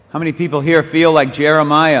How many people here feel like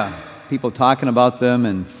Jeremiah? People talking about them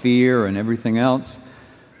and fear and everything else.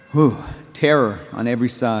 Terror on every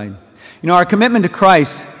side. You know, our commitment to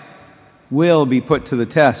Christ will be put to the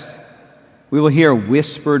test. We will hear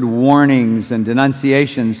whispered warnings and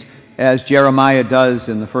denunciations as Jeremiah does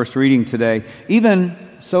in the first reading today. Even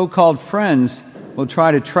so-called friends will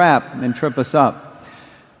try to trap and trip us up.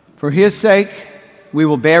 For His sake, we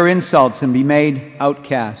will bear insults and be made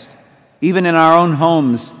outcast, even in our own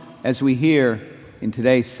homes, as we hear in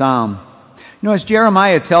today's psalm. You know, as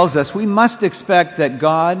Jeremiah tells us, we must expect that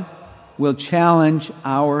God will challenge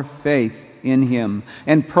our faith in Him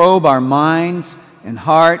and probe our minds and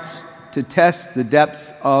hearts to test the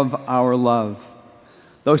depths of our love.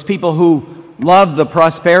 Those people who love the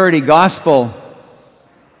prosperity gospel,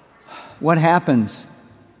 what happens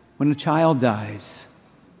when a child dies?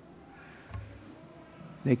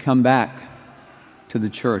 They come back to the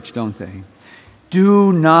church, don't they?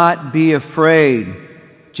 Do not be afraid.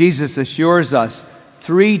 Jesus assures us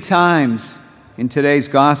 3 times in today's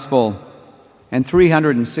gospel, and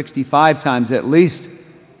 365 times at least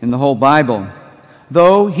in the whole Bible.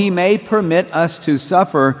 Though He may permit us to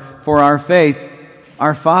suffer for our faith,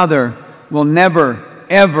 our Father will never,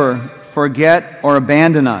 ever forget or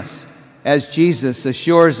abandon us, as Jesus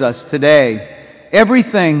assures us today.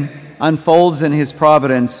 Everything unfolds in His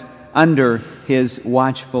providence under His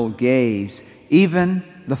watchful gaze, even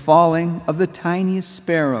the falling of the tiniest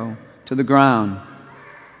sparrow to the ground.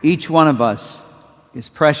 Each one of us is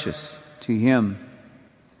precious to Him.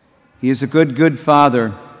 He is a good, good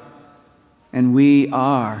Father, and we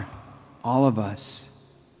are, all of us,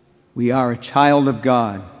 we are a child of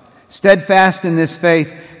God. Steadfast in this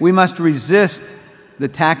faith, we must resist the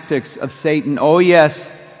tactics of Satan. Oh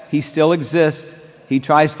yes, he still exists. He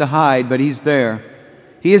tries to hide, but he's there.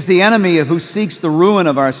 He is the enemy who seeks the ruin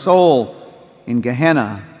of our soul in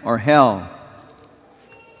Gehenna or hell.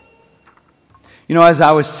 You know, as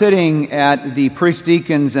I was sitting at the Priest,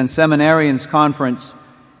 Deacons, and Seminarians conference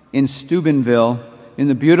in Steubenville, in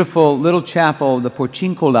the beautiful little chapel, the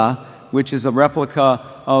Porcincola, which is a replica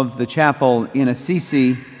of the chapel in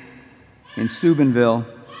Assisi in Steubenville,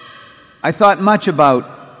 I thought much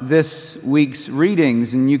about this week's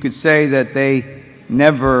readings, and you could say that they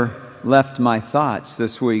never left my thoughts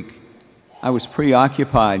this week. I was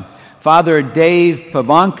preoccupied. Father Dave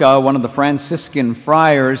Pavanka, one of the Franciscan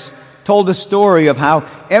friars, told a story of how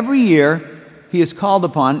every year he is called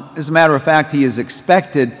upon, as a matter of fact, he is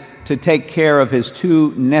expected to take care of his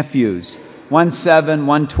 2 nephews, one 7,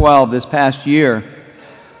 one 12 this past year.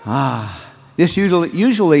 This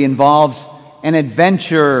usually involves an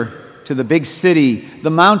adventure to the big city, the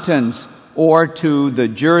mountains, or to the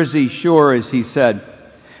Jersey Shore, as he said.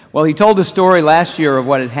 Well, he told a story last year of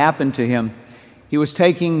what had happened to him. He was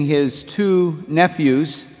taking his 2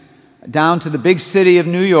 nephews down to the big city of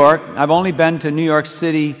New York. I've only been to New York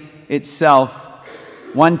City itself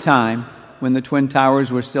one time when the Twin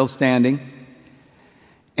Towers were still standing.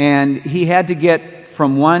 And he had to get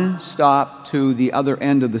from one stop to the other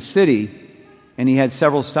end of the city, and he had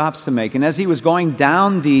several stops to make. And as he was going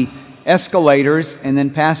down the escalators and then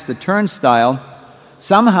past the turnstile,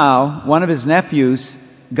 somehow one of his nephews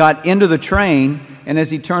got into the train, and as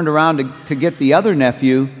he turned around to get the other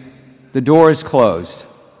nephew, the doors closed.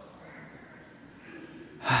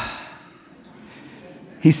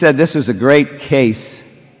 He said this was a great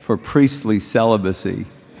case for priestly celibacy.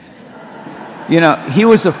 You know, he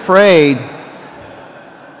was afraid.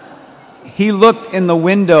 He looked in the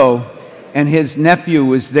window, and his nephew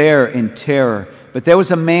was there in terror. But there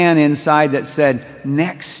was a man inside that said,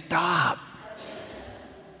 "Next stop."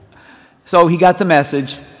 So he got the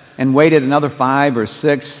message and waited another 5 or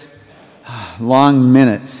 6 long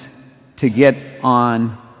minutes to get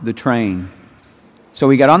on the train. So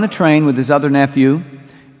he got on the train with his other nephew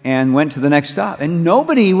and went to the next stop. And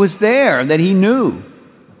nobody was there that he knew.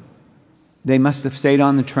 They must have stayed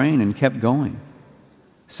on the train and kept going.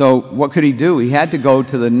 So what could he do? He had to go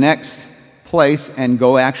to the next place and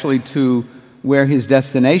go actually to where his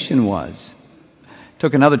destination was. It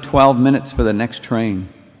took another 12 minutes for the next train.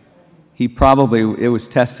 It was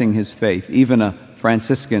testing his faith, even a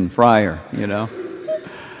Franciscan friar, you know.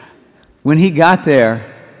 When he got there,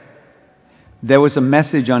 there was a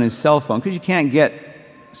message on his cell phone, because you can't get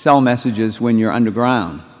cell messages when you're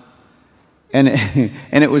underground. And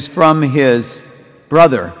it was from his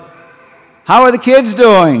brother. "How are the kids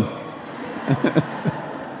doing?"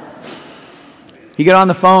 He got on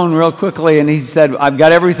the phone real quickly and he said, "I've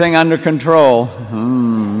got everything under control."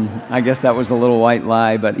 I guess that was a little white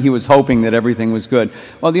lie, but he was hoping that everything was good.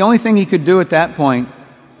 Well, the only thing he could do at that point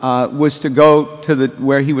was to go to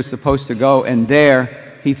where he was supposed to go, and there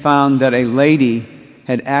he found that a lady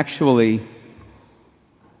had actually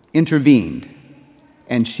intervened.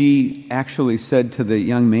 And she actually said to the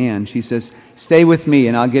young man, she says, "Stay with me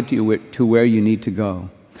and I'll get you to where you need to go."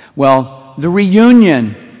 Well, the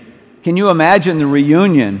reunion, can you imagine the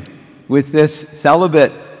reunion with this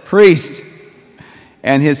celibate priest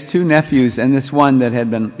and his two nephews and this one that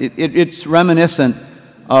had been, it's reminiscent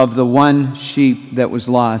of the one sheep that was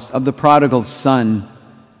lost, of the prodigal son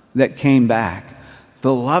that came back,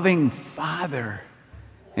 the loving father.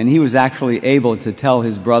 And he was actually able to tell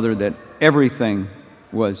his brother that everything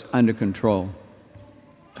was under control.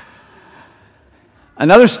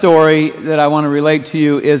 Another story that I want to relate to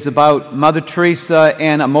you is about Mother Teresa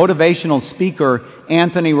and a motivational speaker,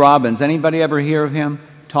 Anthony Robbins. Anybody ever hear of him?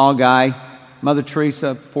 Tall guy. Mother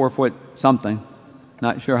Teresa, 4 foot something.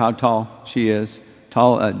 Not sure how tall she is.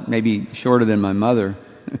 Tall, maybe shorter than my mother.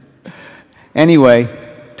 Anyway,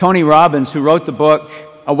 Tony Robbins, who wrote the book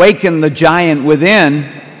Awaken the Giant Within,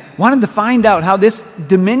 wanted to find out how this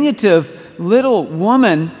diminutive little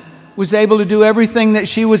woman was able to do everything that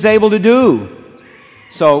she was able to do.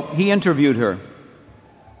 So he interviewed her,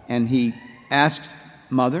 and he asked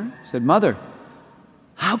Mother, said, "Mother,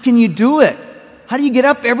 how can you do it? How do you get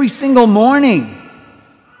up every single morning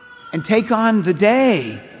and take on the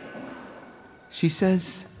day?" She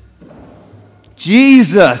says,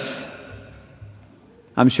 "Jesus."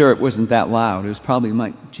 I'm sure it wasn't that loud. It was probably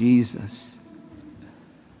like, "Jesus."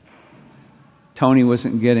 Tony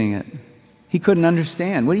wasn't getting it. He couldn't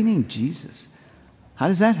understand. What do you mean, Jesus? How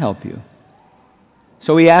does that help you?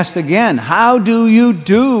 So he asked again, "How do you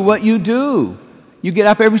do what you do? You get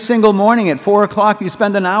up every single morning at 4 o'clock. You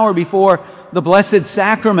spend an hour before the Blessed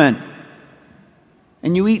Sacrament.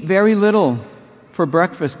 And you eat very little for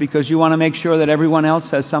breakfast because you want to make sure that everyone else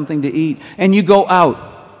has something to eat. And you go out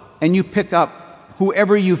and you pick up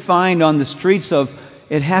whoever you find on the streets of,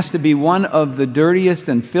 it has to be one of the dirtiest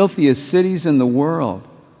and filthiest cities in the world.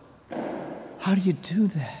 How do you do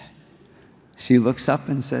that?" She looks up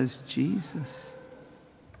and says, "Jesus."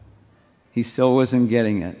 He still wasn't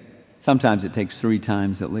getting it. Sometimes it takes 3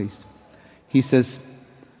 times at least. He says,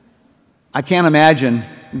 "I can't imagine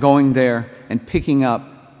going there and picking up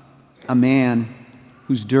a man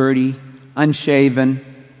who's dirty, unshaven,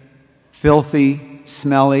 filthy,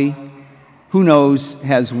 smelly, who knows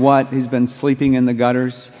has what, he's been sleeping in the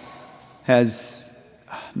gutters, has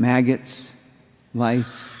maggots,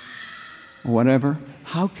 lice, or whatever.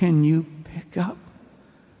 How can you pick up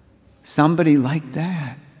somebody like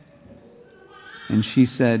that?" And she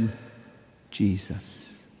said,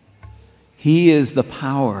 "Jesus. He is the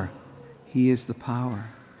power. He is the power."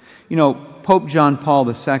 You know, Pope John Paul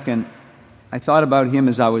II, I thought about him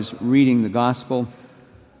as I was reading the gospel.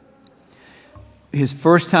 His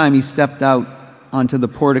first time he stepped out onto the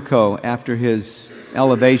portico after his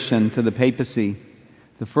elevation to the papacy,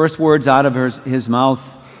 the first words out of his mouth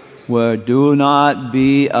were, "Do not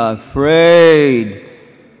be afraid."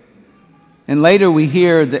 And later we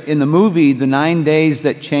hear that in the movie, The 9 Days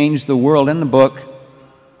That Changed the World, in the book,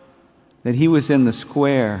 that he was in the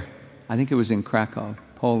square. I think it was in Krakow,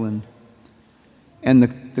 Poland. And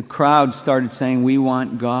the crowd started saying, "We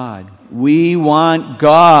want God. We want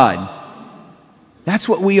God." That's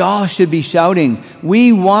what we all should be shouting.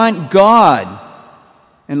 We want God.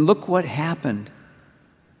 And look what happened.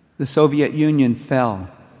 The Soviet Union fell,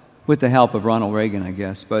 with the help of Ronald Reagan, I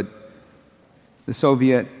guess, but the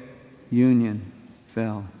Soviet Union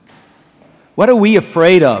fell. What are we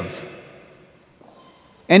afraid of?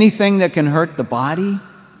 Anything that can hurt the body?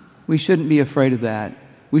 We shouldn't be afraid of that.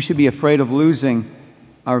 We should be afraid of losing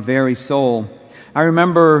our very soul. I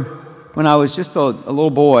remember when I was just a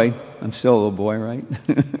little boy, I'm still a little boy, right?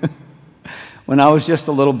 When I was just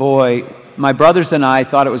a little boy, my brothers and I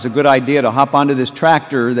thought it was a good idea to hop onto this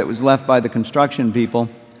tractor that was left by the construction people.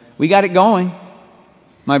 We got it going.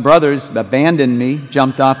 My brothers abandoned me,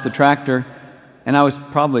 jumped off the tractor, and I was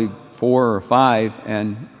probably 4 or 5,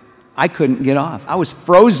 and I couldn't get off. I was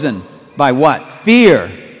frozen by what? Fear.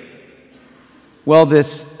 Well,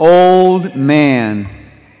 this old man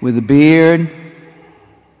with a beard,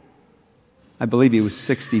 I believe he was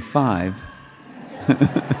 65,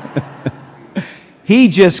 he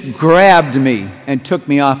just grabbed me and took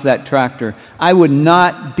me off that tractor. I would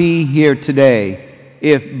not be here today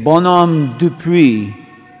if Bonhomme Dupuis,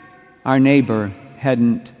 our neighbor,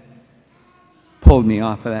 hadn't pulled me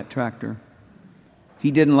off of that tractor. He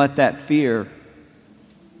didn't let that fear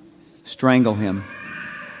strangle him.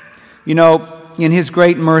 You know, in His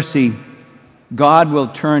great mercy, God will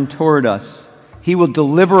turn toward us. He will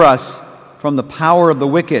deliver us from the power of the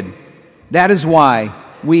wicked. That is why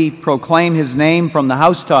we proclaim His name from the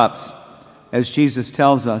housetops. as Jesus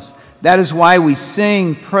tells us. That is why we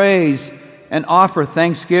sing, praise, and offer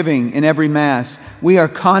thanksgiving in every Mass. We are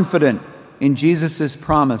confident in Jesus'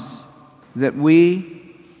 promise that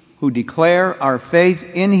we who declare our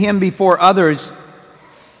faith in Him before others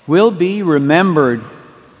will be remembered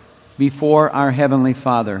before our Heavenly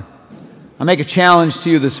Father. I make a challenge to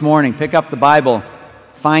you this morning. Pick up the Bible.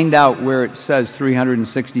 Find out where it says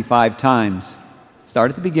 365 times. Start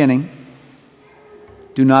at the beginning.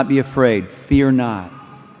 Do not be afraid. Fear not.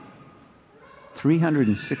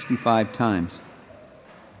 365 times.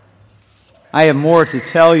 I have more to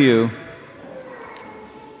tell you.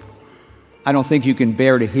 I don't think you can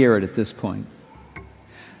bear to hear it at this point.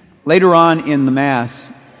 Later on in the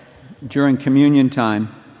Mass, during communion time,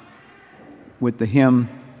 with the hymn,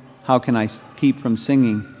 How Can I Keep From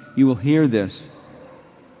Singing, you will hear this.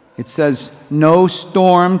 It says, no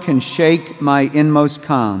storm can shake my inmost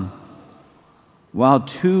calm, while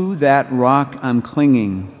to that rock I'm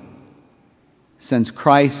clinging, since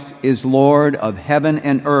Christ is Lord of heaven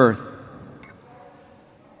and earth.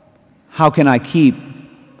 How can I keep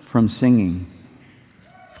from singing?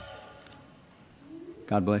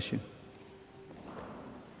 God bless you.